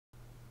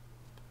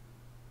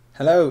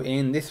Hello,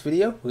 in this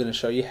video we're going to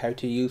show you how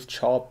to use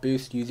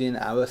Chartboost using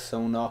our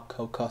Sonar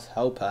Cocos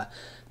helper.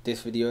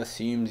 This video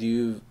assumes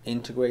you've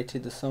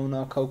integrated the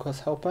Sonar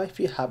Cocos helper. If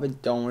you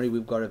haven't, don't worry,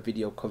 we've got a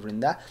video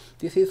covering that.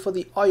 This is for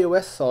the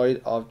iOS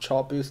side of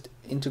Chartboost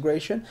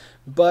integration,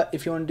 but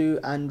if you want to do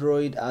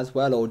Android as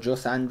well or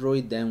just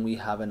Android, then we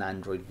have an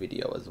Android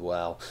video as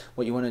well.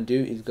 What you want to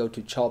do is go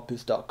to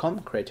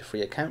chartboost.com, create a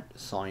free account,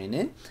 sign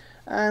in,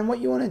 and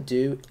what you want to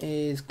do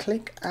is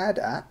click Add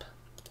App.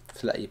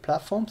 Select your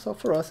platform. So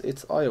for us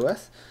it's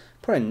iOS.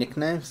 Put a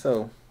nickname,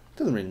 so it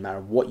doesn't really matter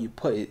what you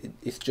put,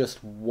 it's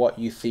just what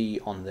you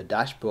see on the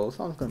dashboard.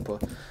 So I'm going to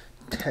put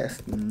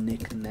test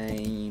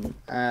nickname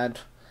add.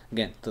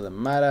 Again, doesn't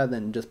matter,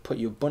 then just put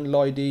your bundle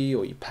ID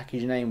or your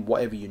package name,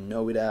 whatever you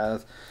know it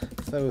as.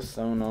 So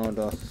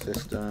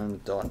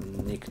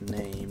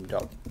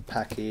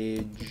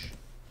sonar.system.nickname.package.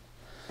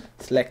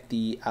 Select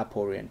the app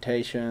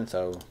orientation,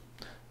 so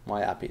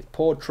my app is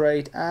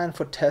portrait, and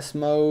for test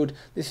mode,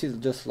 this is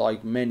just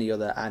like many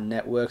other ad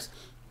networks.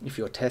 If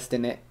you're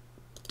testing it,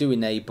 do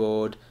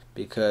enabled,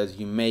 because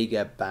you may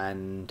get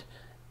banned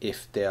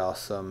if there are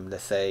some,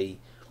 let's say,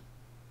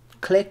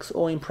 clicks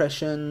or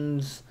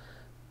impressions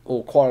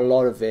or quite a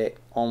lot of it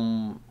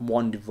on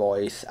one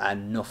device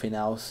and nothing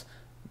else.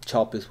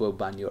 Chartboost will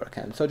ban your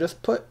account. So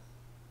just put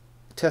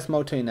test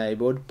mode to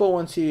enabled, but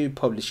once you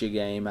publish your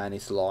game and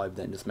it's live,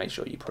 then just make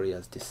sure you put it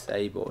as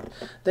disabled.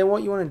 Then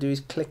what you want to do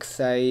is click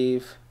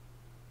save,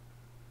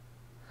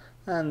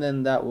 and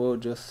then that will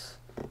just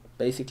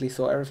basically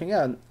sort everything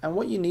out. And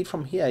what you need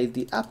from here is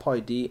the app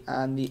ID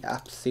and the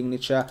app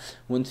signature.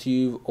 Once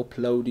you've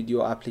uploaded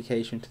your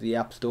application to the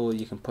App Store,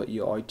 you can put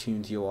your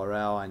iTunes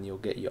URL and you'll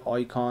get your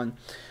icon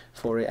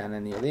for it and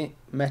any of the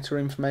meta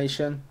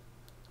information.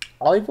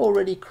 I've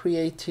already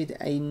created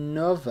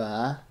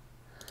another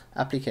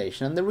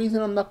application, and the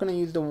reason I'm not going to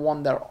use the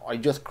one that I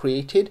just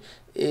created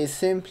is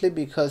simply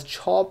because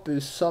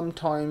Chartboost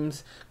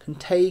sometimes can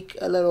take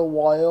a little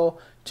while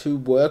to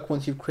work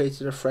once you've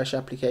created a fresh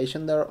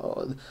application.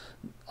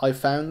 I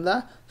found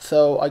that,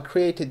 so I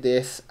created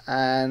this,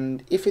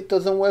 and if it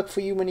doesn't work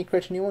for you when you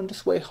create a new one,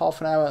 just wait half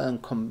an hour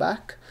and come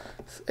back.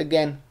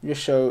 Again,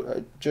 just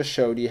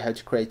showed you how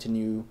to create a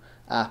new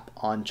app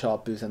on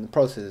Chartboost, and the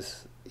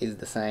process is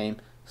the same.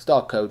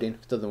 Start coding.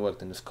 If it doesn't work,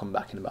 then just come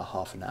back in about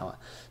half an hour.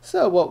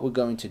 So what we're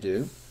going to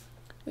do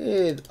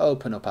is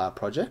open up our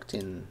project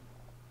in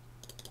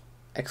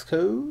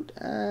Xcode,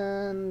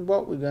 and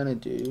what we're going to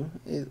do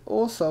is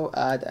also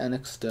add an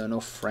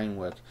external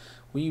framework.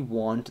 We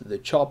want the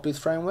Chartboost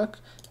framework.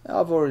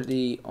 I've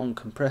already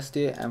uncompressed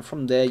it, and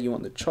from there you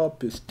want the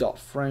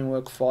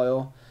chartboost.framework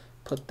file.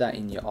 Put that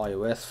in your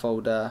iOS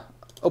folder.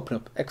 Open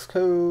up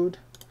Xcode,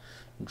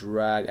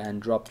 drag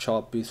and drop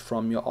Chartboost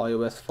from your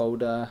iOS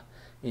folder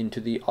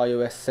into the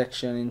iOS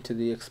section, into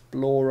the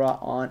Explorer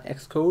on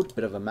Xcode.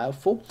 Bit of a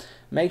mouthful.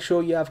 Make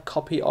sure you have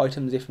copy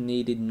items if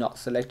needed not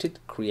selected.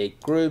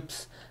 Create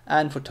groups,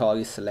 and for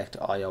targets select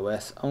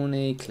iOS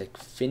only. Click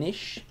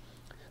finish.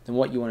 Then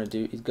what you want to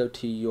do is go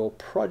to your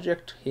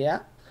project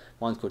here.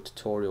 Mine's called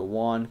tutorial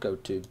 1. Go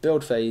to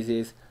build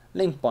phases,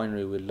 link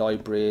binary with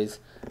libraries,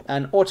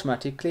 and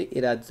automatically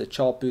it adds the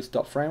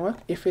chartboost.framework.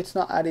 If it's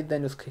not added,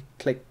 then just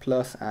click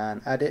plus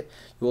and add it.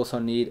 You also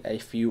need a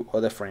few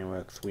other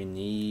frameworks. We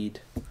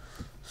need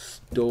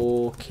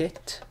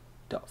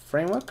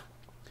storekit.framework.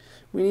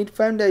 We need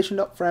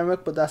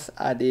foundation.framework, but that's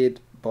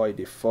added by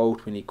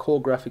default. We need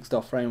core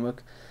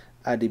graphics.framework,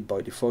 added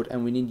by default,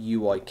 and we need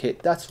UI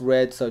kit. That's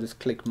red, so just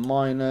click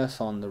minus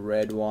on the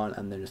red one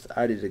and then just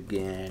add it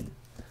again,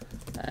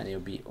 and it'll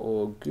be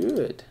all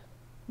good.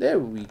 There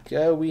we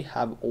go, we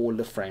have all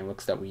the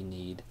frameworks that we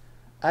need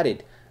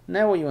added.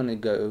 Now what you want to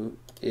go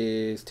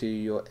is to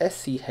your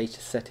SCH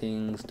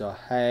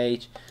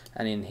settings.h,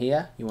 and in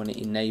here you want to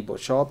enable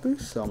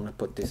Chartboost, so I'm going to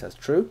put this as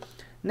true.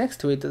 Next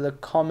to it is a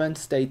comment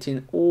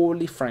stating all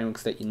the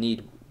frameworks that you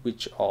need,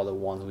 which are the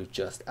ones we've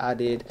just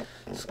added.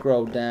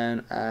 Scroll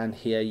down, and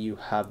here you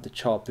have the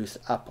Chartboost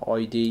app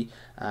ID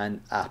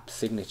and app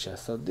signature.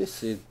 So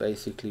this is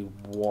basically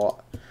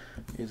what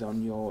is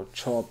on your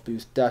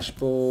Chartboost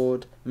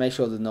dashboard. Make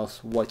sure there's no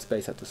white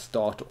space at the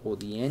start or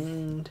the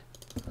end,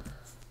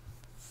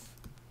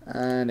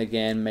 and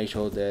again make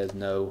sure there's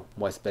no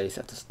white space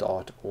at the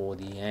start or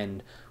the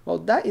end. Well,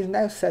 that is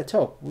now set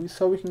up,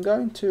 so we can go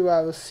into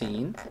our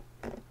scene.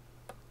 I'm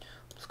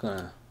just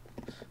gonna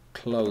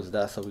close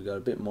that so we got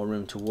a bit more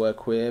room to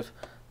work with,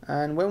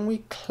 and when we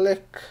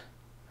click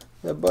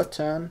the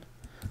button,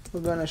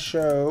 we're gonna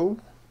show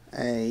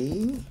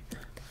a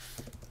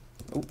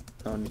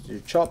I need to do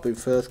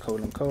Chartboost first,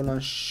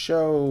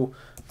 show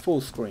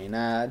full screen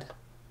ad.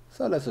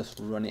 So let's just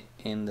run it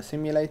in the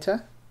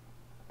simulator.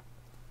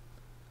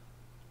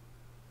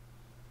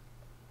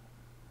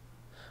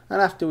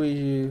 And after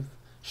we've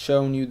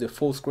shown you the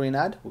full screen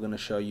ad, we're going to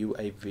show you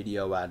a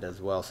video ad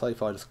as well. So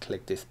if I just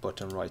click this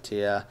button right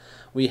here,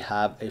 we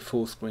have a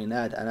full screen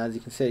ad, and as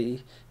you can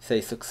see,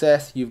 say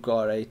success, you've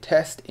got a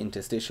test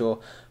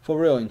interstitial. For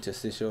real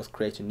interstitials,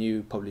 create a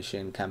new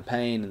publishing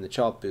campaign in the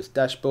Chartboost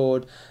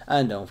dashboard,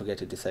 and don't forget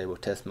to disable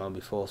test mode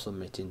before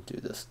submitting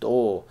to the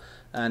store.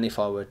 And if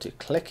I were to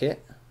click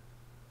it,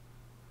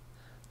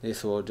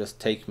 this will just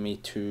take me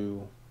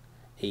to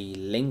a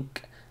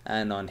link,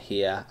 and on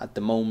here at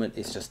the moment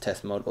it's just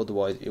test mode,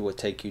 otherwise it will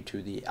take you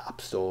to the App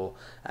Store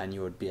and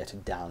you would be able to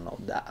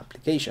download that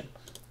application.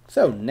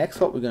 So next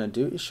what we're going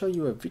to do is show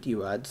you a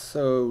video ad.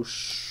 So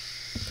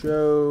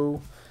show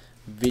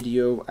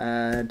video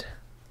ad,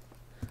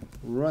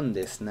 run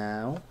this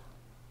now.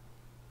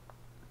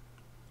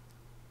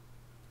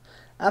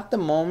 At the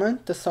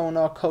moment the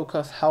Sonar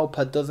Cocos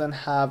helper doesn't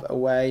have a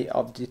way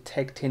of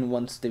detecting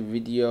once the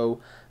video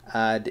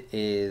ad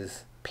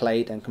is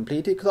played and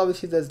completed, because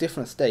obviously there's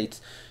different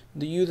states.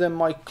 The user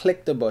might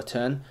click the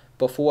button,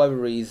 but for whatever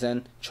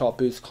reason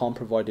Chartboost can't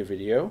provide a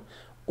video,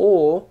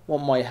 or what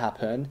might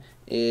happen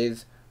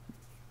is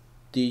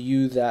the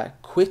user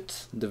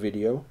quits the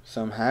video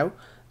somehow,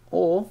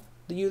 or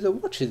the user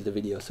watches the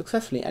video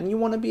successfully, and you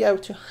want to be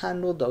able to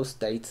handle those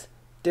states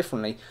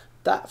differently.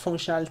 That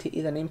functionality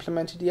isn't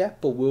implemented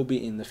yet, but will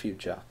be in the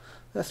future.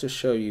 Let's just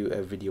show you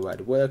a video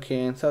ad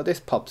working. So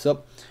this pops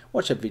up,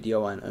 watch a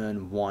video and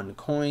earn 1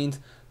 coin.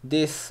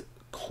 This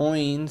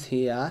coins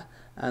here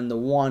and the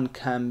 1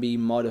 can be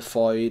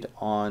modified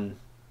on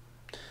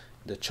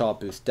the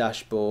Chartboost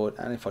dashboard,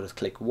 and if I just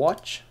click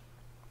watch,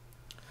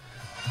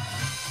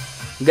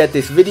 get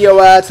this video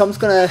ad. So I'm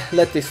just gonna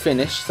let this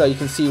finish so you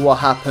can see what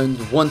happens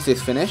once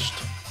it's finished.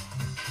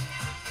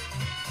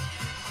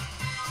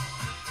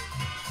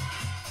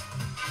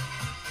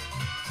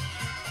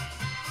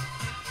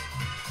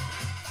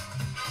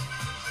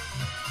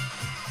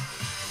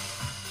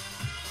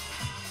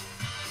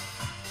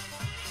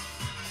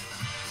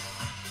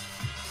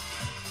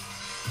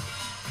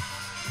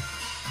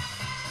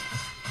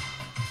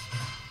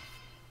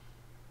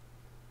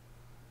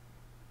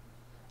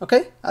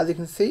 Okay, as you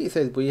can see, it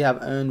says we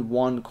have earned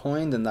 1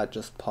 coin, and that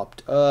just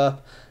popped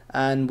up,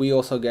 and we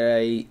also get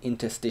a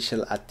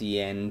interstitial at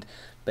the end.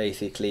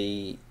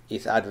 Basically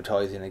it's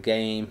advertising a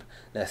game,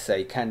 let's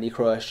say Candy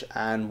Crush,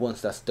 and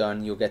once that's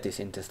done you'll get this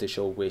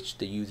interstitial which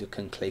the user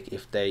can click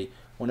if they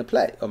want to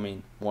play,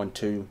 want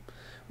to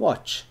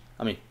watch,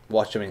 tongue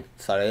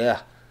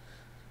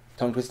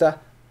twister.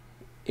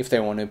 If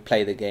they want to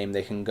play the game,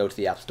 they can go to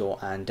the App Store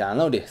and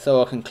download it.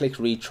 So I can click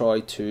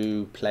retry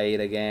to play it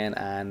again,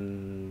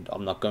 and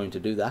I'm not going to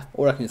do that,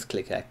 or I can just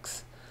click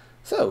X.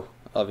 So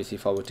obviously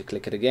if I were to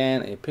click it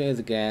again, it appears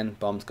again,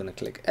 but I'm just going to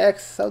click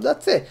X. So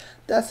that's it.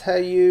 That's how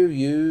you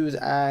use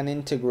and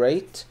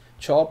integrate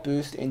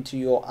Chartboost into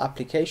your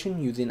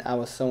application using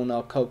our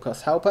Sonar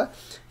Cocos helper.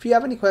 If you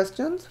have any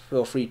questions,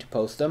 feel free to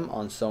post them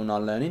on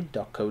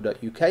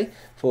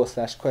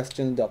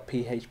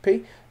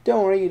sonarlearning.co.uk/questions.php.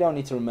 Don't worry, you don't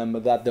need to remember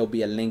that. There'll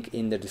be a link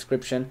in the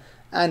description.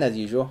 And as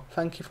usual,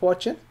 thank you for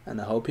watching,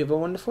 and I hope you have a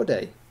wonderful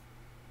day.